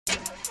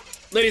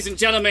Ladies and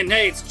gentlemen,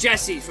 hey, it's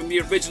Jesse from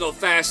the original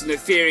Fast and the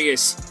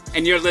Furious,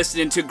 and you're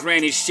listening to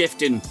Granny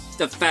Shifting,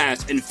 the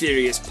Fast and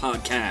Furious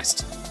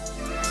podcast.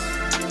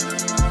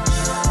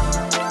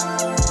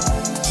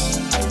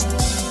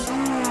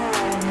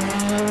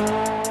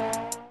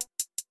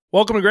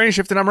 Welcome to Granny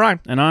Shifting. I'm Ryan.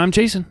 And I'm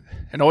Jason.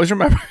 And always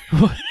remember...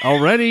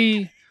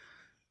 Already...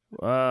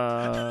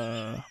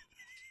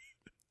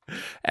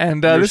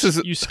 And this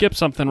is... You skipped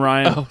something,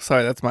 Ryan. Oh,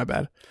 sorry, that's my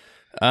bad.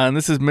 And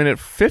this is minute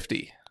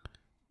 50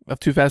 of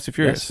Too Fast, Too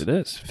Furious. Yes, it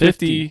is.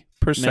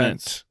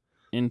 50%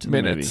 into the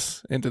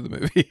minutes into the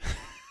movie.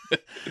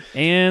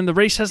 And the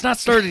race has not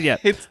started yet.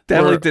 It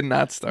definitely did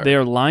not start. They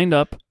are lined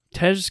up.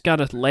 Tej's got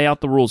to lay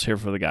out the rules here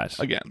for the guys.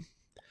 Again.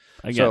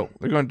 So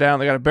they're going down.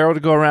 They got a barrel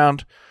to go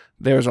around.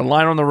 There's a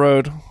line on the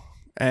road.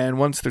 And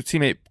once their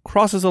teammate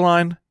crosses the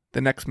line,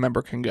 the next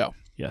member can go.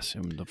 Yes.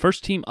 And the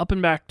first team up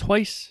and back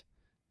twice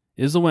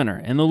is the winner.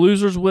 And the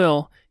losers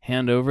will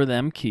hand over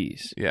them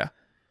keys. Yeah.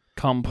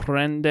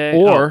 Comprende.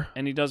 Or...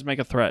 and he does make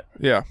a threat.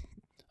 Yeah.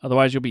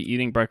 Otherwise, you'll be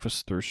eating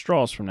breakfast through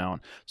straws from now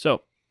on.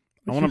 So,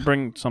 I want to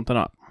bring something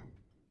up.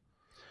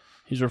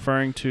 He's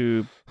referring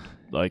to,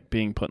 like,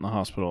 being put in the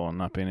hospital and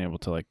not being able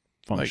to, like,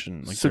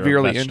 function. Like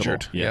severely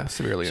injured. Yeah,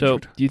 severely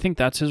injured. So, do you think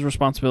that's his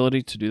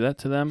responsibility to do that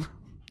to them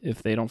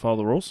if they don't follow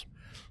the rules?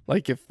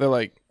 Like, if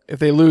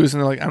they lose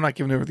and they're like, I'm not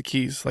giving over the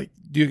keys, like,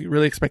 do you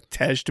really expect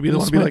Tej to be the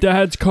one to be like... It's my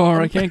dad's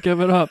car. I can't give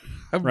it up.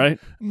 Right?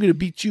 I'm going to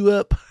beat you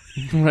up.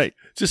 Right.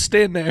 Just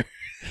stand there.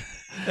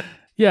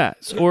 Yeah.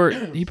 Or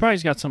he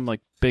probably's got some,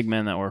 like, big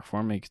men that work for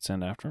him he could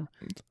send after him.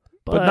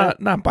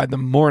 But not by the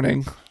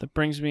morning. That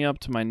brings me up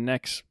to my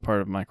next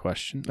part of my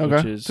question, okay.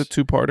 Which is... It's a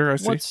two-parter, I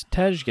see. What's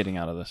Tej getting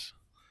out of this?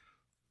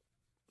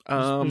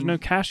 There's no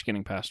cash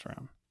getting passed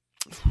around.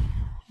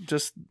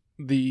 Just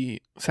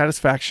the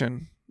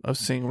satisfaction of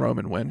seeing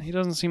Roman win. He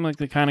doesn't seem like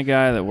the kind of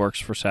guy that works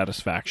for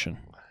satisfaction.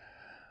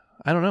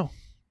 I don't know.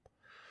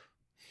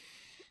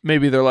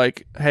 Maybe they're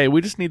like, hey,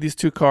 we just need these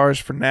two cars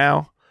for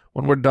now.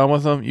 When we're done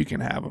with them, you can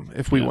have them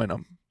if we win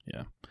them.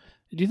 Yeah.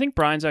 Do you think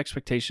Brian's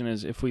expectation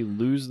is if we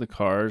lose the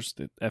cars,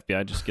 the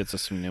FBI just gets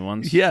us some new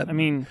ones? Yeah. I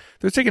mean...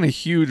 They're taking a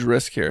huge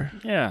risk here.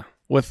 Yeah.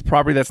 With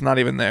property that's not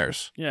even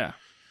theirs. Yeah.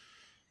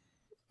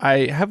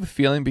 I have a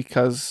feeling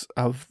because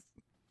of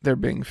there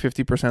being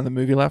 50% of the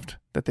movie left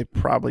that they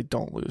probably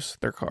don't lose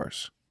their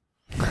cars.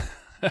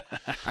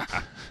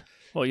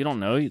 Well, you don't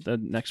know. The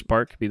next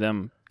part could be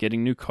them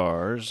getting new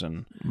cars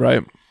and...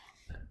 Right.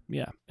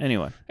 Yeah.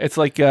 Anyway. It's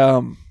like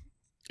in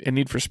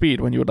Need for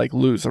Speed when you would like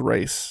lose a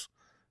race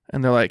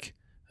and they're like,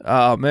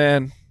 oh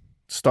man,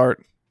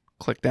 start,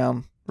 click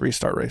down,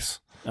 restart race.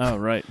 Oh,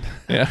 right.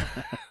 Yeah.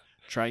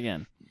 Try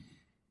again.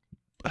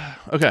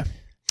 Okay.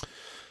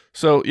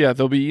 So, yeah,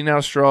 they'll be eating out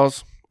of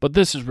straws. But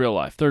this is real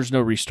life. There's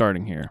no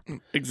restarting here.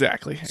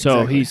 Exactly.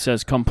 So he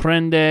says,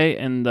 comprende,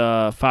 and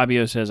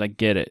Fabio says, I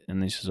get it.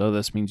 And he says, oh,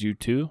 this means you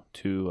too,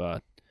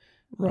 to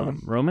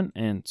Roman.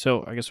 And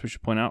so I guess we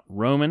should point out,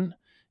 Roman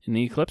in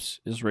the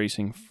Eclipse is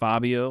racing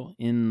Fabio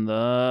in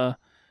the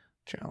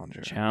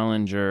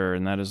Challenger,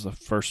 and that is the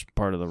first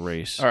part of the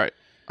race. All right.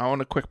 I want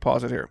to quick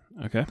pause it here.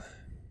 Okay.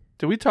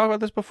 Did we talk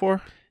about this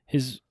before?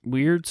 His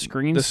weird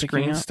screen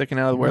sticking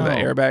out of where the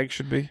airbag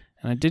should be.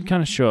 And I did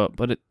kind of show up,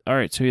 but all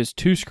right, so he has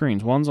two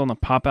screens. One's on the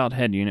pop-out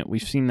head unit.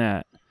 We've seen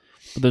that.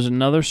 But there's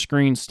another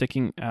screen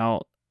sticking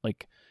out,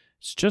 like,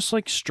 it's just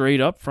like straight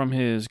up from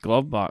his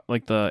glove box,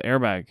 like the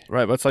airbag.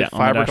 Right, but it's like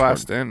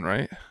fiberglassed in,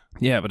 right?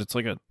 Yeah, but it's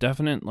like a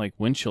definite, like,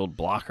 windshield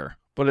blocker.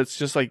 But it's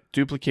just like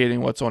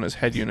duplicating what's on his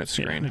head unit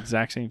screen. Yeah,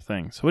 exact same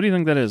thing. So what do you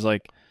think that is?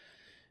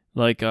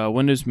 Like a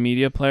Windows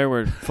Media Player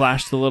where it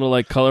flashed the little,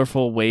 like,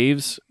 colorful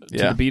waves to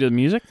the beat of the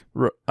music?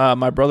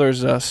 My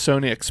brother's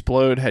Sony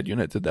Explode head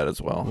unit did that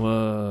as well.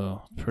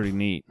 Whoa, pretty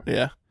neat.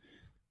 Yeah.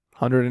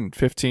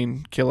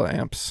 115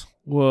 kiloamps.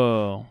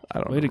 Whoa. I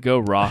don't know. Way to go,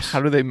 Ross.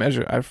 How do they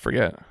measure? I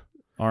forget.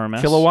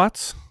 RMS?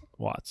 Kilowatts?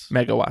 Watts.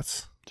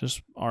 Megawatts.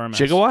 Just RMS.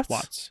 Gigawatts?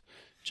 Watts.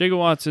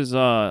 Gigawatts is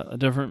a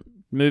different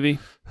movie.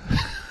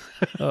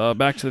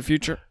 Back to the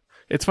Future.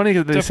 It's funny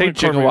because they say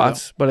Definitely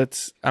gigawatts, but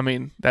it's, I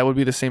mean, that would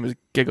be the same as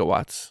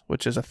gigawatts,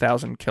 which is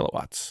 1,000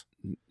 kilowatts.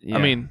 Yeah.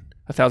 I mean,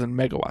 1,000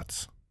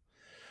 megawatts.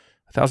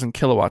 1,000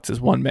 kilowatts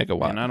is 1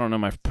 megawatt. And I don't know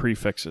my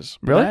prefixes.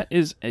 Really? That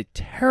is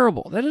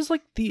that is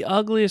like the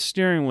ugliest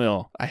steering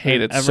wheel I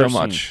hate it I've so ever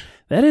much. seen.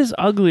 That is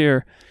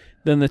uglier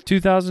than the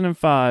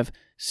 2005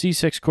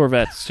 C6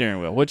 Corvette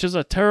steering wheel, which is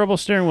a terrible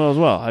steering wheel as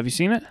well. Have you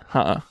seen it?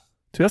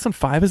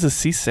 2005 is a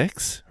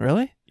C6?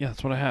 Really? Yeah,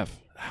 that's what I have.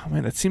 Oh,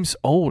 man, that seems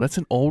old. That's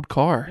an old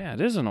car. Yeah,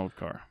 it is an old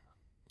car.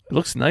 It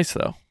looks nice,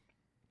 though.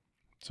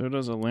 So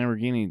does a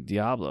Lamborghini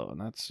Diablo, and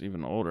that's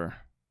even older,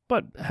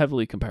 but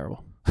heavily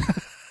comparable.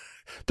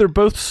 They're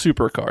both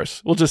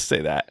supercars. We'll just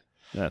say that.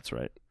 That's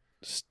right.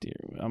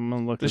 Steering wheel. I'm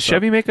going to look Does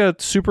Chevy make a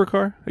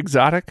supercar?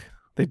 Exotic?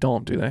 They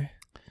don't, do they?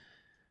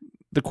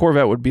 The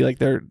Corvette would be like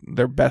their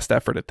best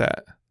effort at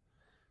that.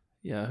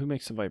 Yeah, who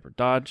makes the Viper?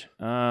 Dodge.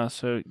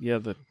 So, yeah,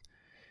 the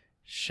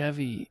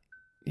Chevy.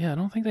 Yeah, I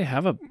don't think they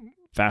have a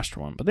faster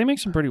one, but they make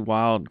some pretty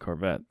wild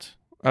Corvettes.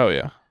 Oh,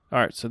 yeah. All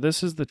right, so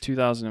this is the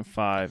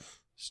 2005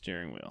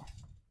 steering wheel.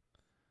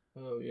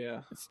 Oh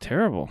yeah. It's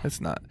terrible.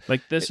 It's not.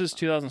 Like this is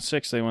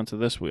 2006. They went to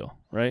this wheel,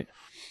 right?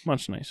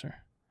 Much nicer.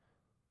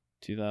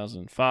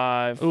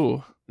 2005.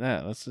 Ooh.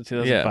 Yeah, that's the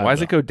 2005. Yeah. Why does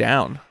wheel. it go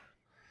down?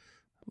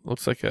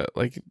 Looks like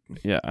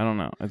Yeah, I don't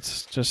know.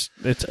 It's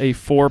a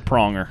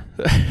 4-pronger.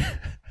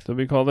 Do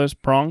we call those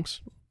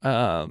prongs?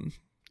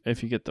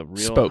 If you get the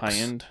real Spokes.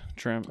 high-end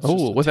trim. It's Oh,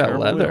 just a with that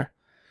terrible leather. wheel.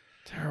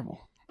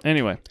 Terrible.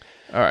 Anyway,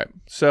 all right.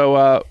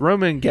 So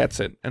Roman gets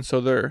it, and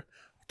so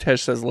Tej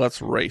says,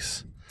 "Let's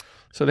race."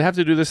 So they have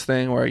to do this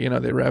thing where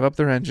they rev up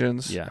their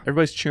engines. Yeah.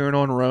 Everybody's cheering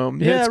on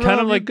Rome. Yeah, it's kind of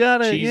Rome, like you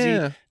got it. cheesy.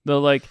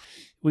 Yeah.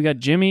 We got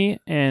Jimmy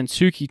and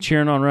Suki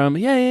cheering on Rome.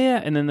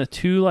 Yeah. And then the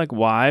two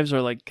wives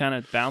are kind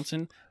of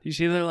bouncing. You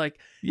see, they're like,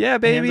 Yeah,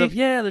 hands baby. up,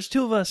 yeah, there's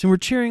two of us, and we're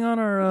cheering on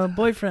our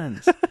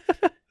boyfriends.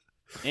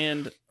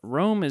 And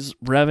Rome is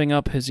revving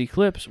up his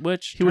Eclipse,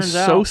 which He was turns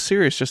out, so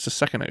serious just a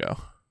second ago.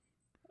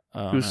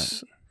 He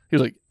was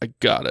like, "I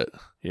got it,"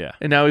 yeah.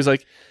 and now he's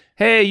like,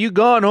 "Hey, you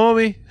gone,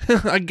 homie?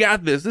 I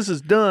got this. This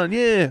is done.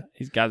 Yeah."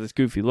 He's got this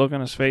goofy look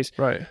on his face.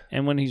 Right.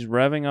 And when he's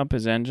revving up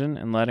his engine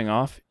and letting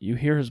off, you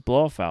hear his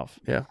blow-off valve.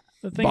 Yeah.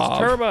 The thing's Bob.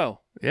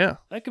 turbo. Yeah.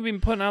 That could be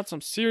putting out some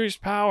serious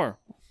power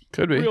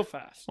Could be real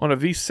fast. on a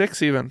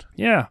V6 even.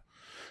 Yeah.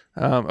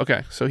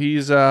 Okay, so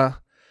he's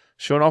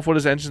showing off what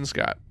his engine's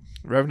got,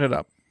 revving it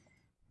up.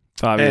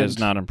 Fabio And- is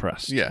not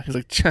impressed. Yeah, he's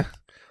like,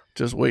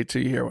 just wait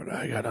till you hear what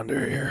I got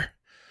under here.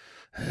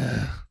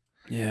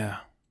 Yeah.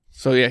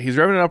 So yeah, he's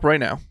revving it up right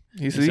now.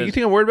 He says, "You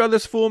think I'm worried about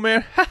this fool,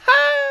 man? Ha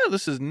ha!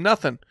 This is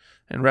nothing."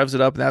 And revs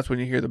it up, and that's when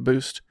you hear the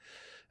boost.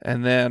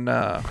 And then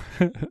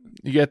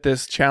you get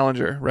this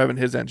Challenger revving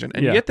his engine,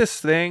 and you Yeah. get this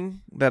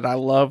thing that I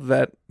love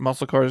that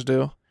muscle cars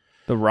do.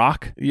 The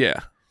rock? Yeah,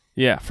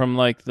 Yeah, from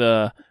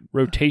the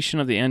rotation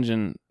of the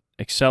engine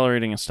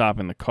accelerating and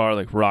stopping the car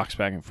rocks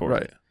back and forth.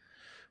 right.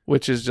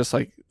 Which is just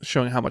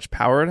showing how much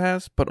power it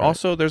has, but Right.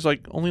 also there's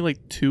only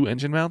 2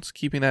 engine mounts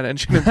keeping that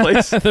engine in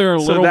place. They're a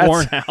So little that's-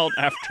 worn out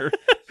after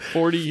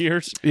 40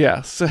 years.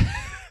 Yeah, so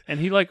And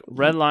he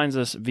red lines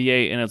this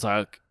V8 and it's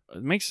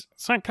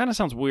it kind of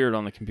sounds weird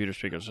on the computer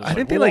speakers. It's I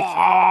think they "Wah!"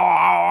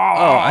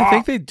 I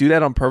think they do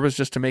that on purpose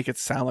just to make it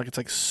sound like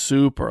it's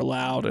super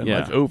loud and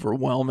Yeah.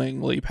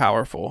 overwhelmingly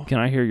powerful. Can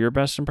I hear your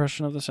best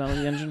impression of the sound of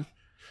the engine?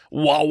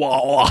 Wah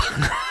wah wah.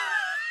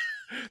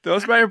 That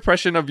was my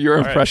impression of your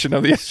All right. impression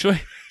of the.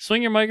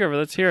 Swing your mic over.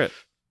 Let's hear it.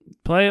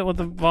 Play it with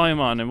the volume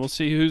on and we'll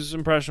see whose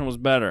impression was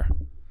better.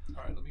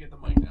 All right, let me get the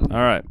mic down. All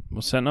right.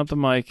 We're setting up the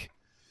mic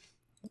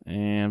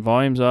and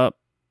volume's up.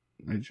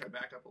 Should I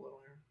back up a little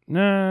here?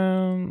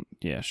 No,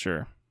 yeah,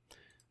 sure.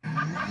 All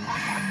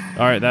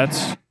right,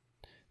 that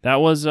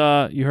was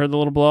you heard the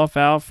little blow off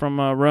valve from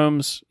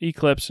Rome's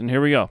Eclipse, and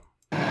here we go.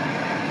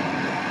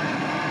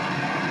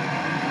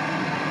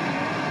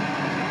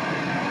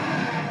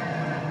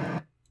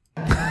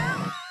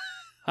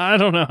 I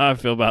don't know how I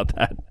feel about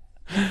that.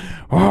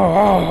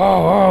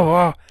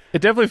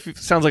 It definitely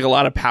sounds like a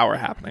lot of power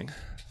happening,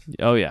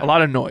 Oh yeah, a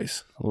lot of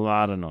noise, a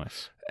lot of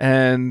noise,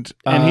 and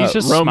he's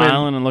just Roman,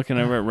 smiling and looking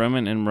over at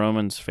Roman, and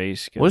Roman's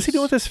face goes, What is he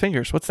doing with his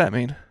fingers? What's that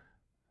mean?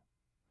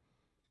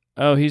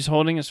 Oh, he's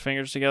holding his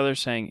fingers together,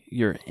 saying,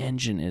 "Your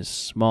engine is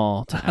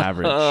small to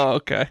average." Oh,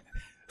 okay.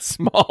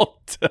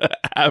 Small to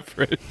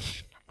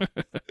average.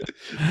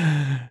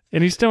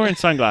 And he's still wearing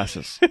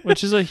sunglasses,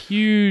 which is a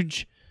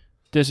huge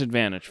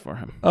disadvantage for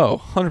him. Oh,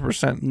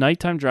 100%.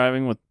 Nighttime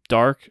driving with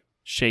dark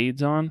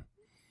shades on.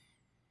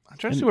 I'm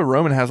trying to see what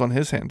Roman has on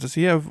his hands. Does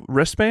he have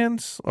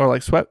wristbands or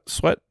sweat?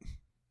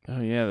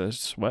 Oh yeah,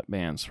 there's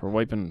sweatbands for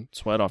wiping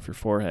sweat off your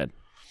forehead.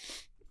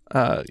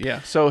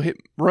 Yeah. So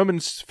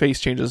Roman's face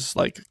changes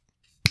like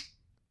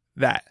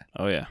that.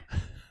 Oh yeah.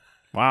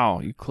 Wow,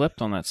 you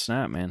clipped on that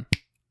snap, man.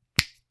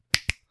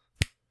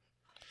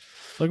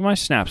 Look at my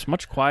snaps,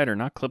 much quieter,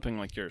 not clipping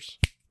like yours.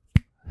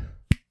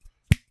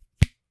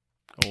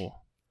 Oh.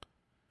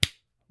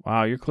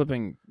 Wow, you're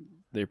clipping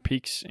their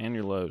peaks and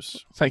your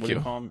lows. Thank What do you.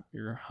 call them?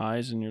 Your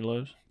highs and your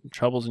lows? Your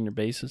troubles and your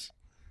bases?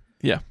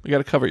 Yeah, we got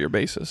to cover your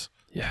bases.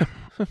 Yeah.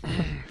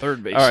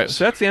 Third bases. All right,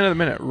 so that's the end of the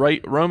minute,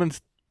 right?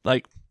 Roman's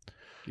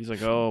He's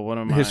like, oh, what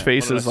am I? his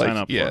face what did is I sign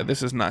like, up yeah, for?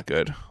 this is not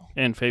good.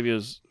 And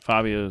Fabio's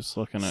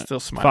looking at Still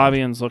smiling.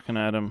 Fabian's looking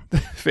at him.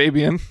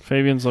 Fabian.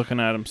 Fabian's looking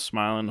at him,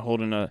 smiling,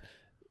 holding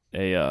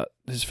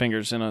his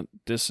fingers in a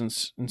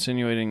distance,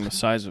 insinuating the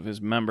size of his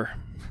member,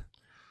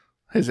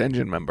 His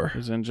engine member.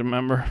 his engine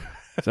member.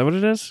 Is that what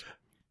it is?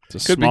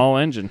 It's a Could be. small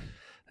engine.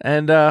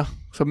 And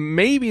so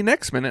maybe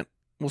next minute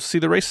we'll see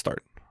the race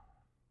start.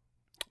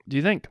 Do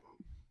you think?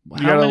 You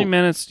How gotta- many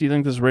minutes do you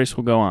think this race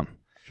will go on?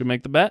 Should we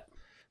make the bet?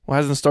 Well,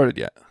 it hasn't started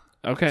yet.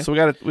 Okay. So we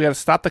got to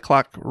stop the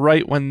clock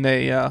right when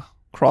they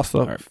cross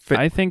the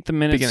I think the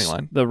minutes, beginning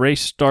line. the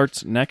race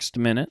starts next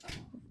minute,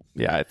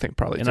 Yeah, I think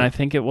probably and two. I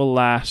think it will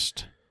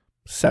last.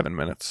 7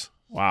 minutes.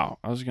 Wow,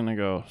 I was gonna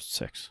go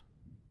 6.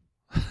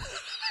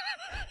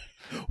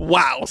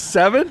 Wow,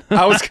 7?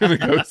 I was gonna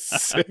go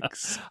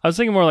 6. I was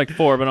thinking more like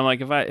 4, but I'm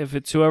like, if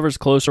it's whoever's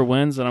closer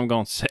wins, then I'm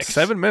going 6.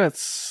 7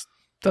 minutes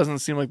doesn't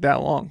seem like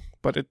that long,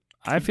 but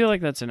I feel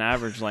like that's an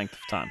average length of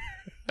time.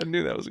 I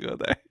knew that was good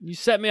there. You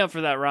set me up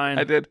for that, Ryan.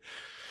 I did.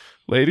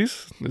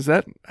 Ladies, is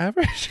that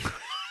average?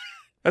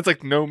 That's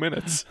like no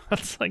minutes.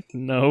 That's like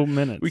no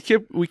minutes. We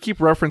keep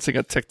referencing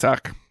a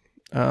TikTok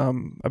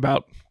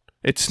about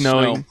it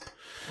snowing.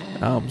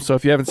 So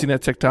if you haven't seen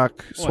that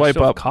TikTok, swipe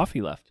up.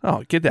 Coffee left.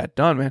 Oh, get that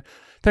done, man.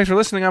 Thanks for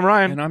listening. I'm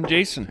Ryan. And I'm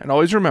Jason. And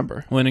always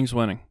remember, winning's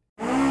winning.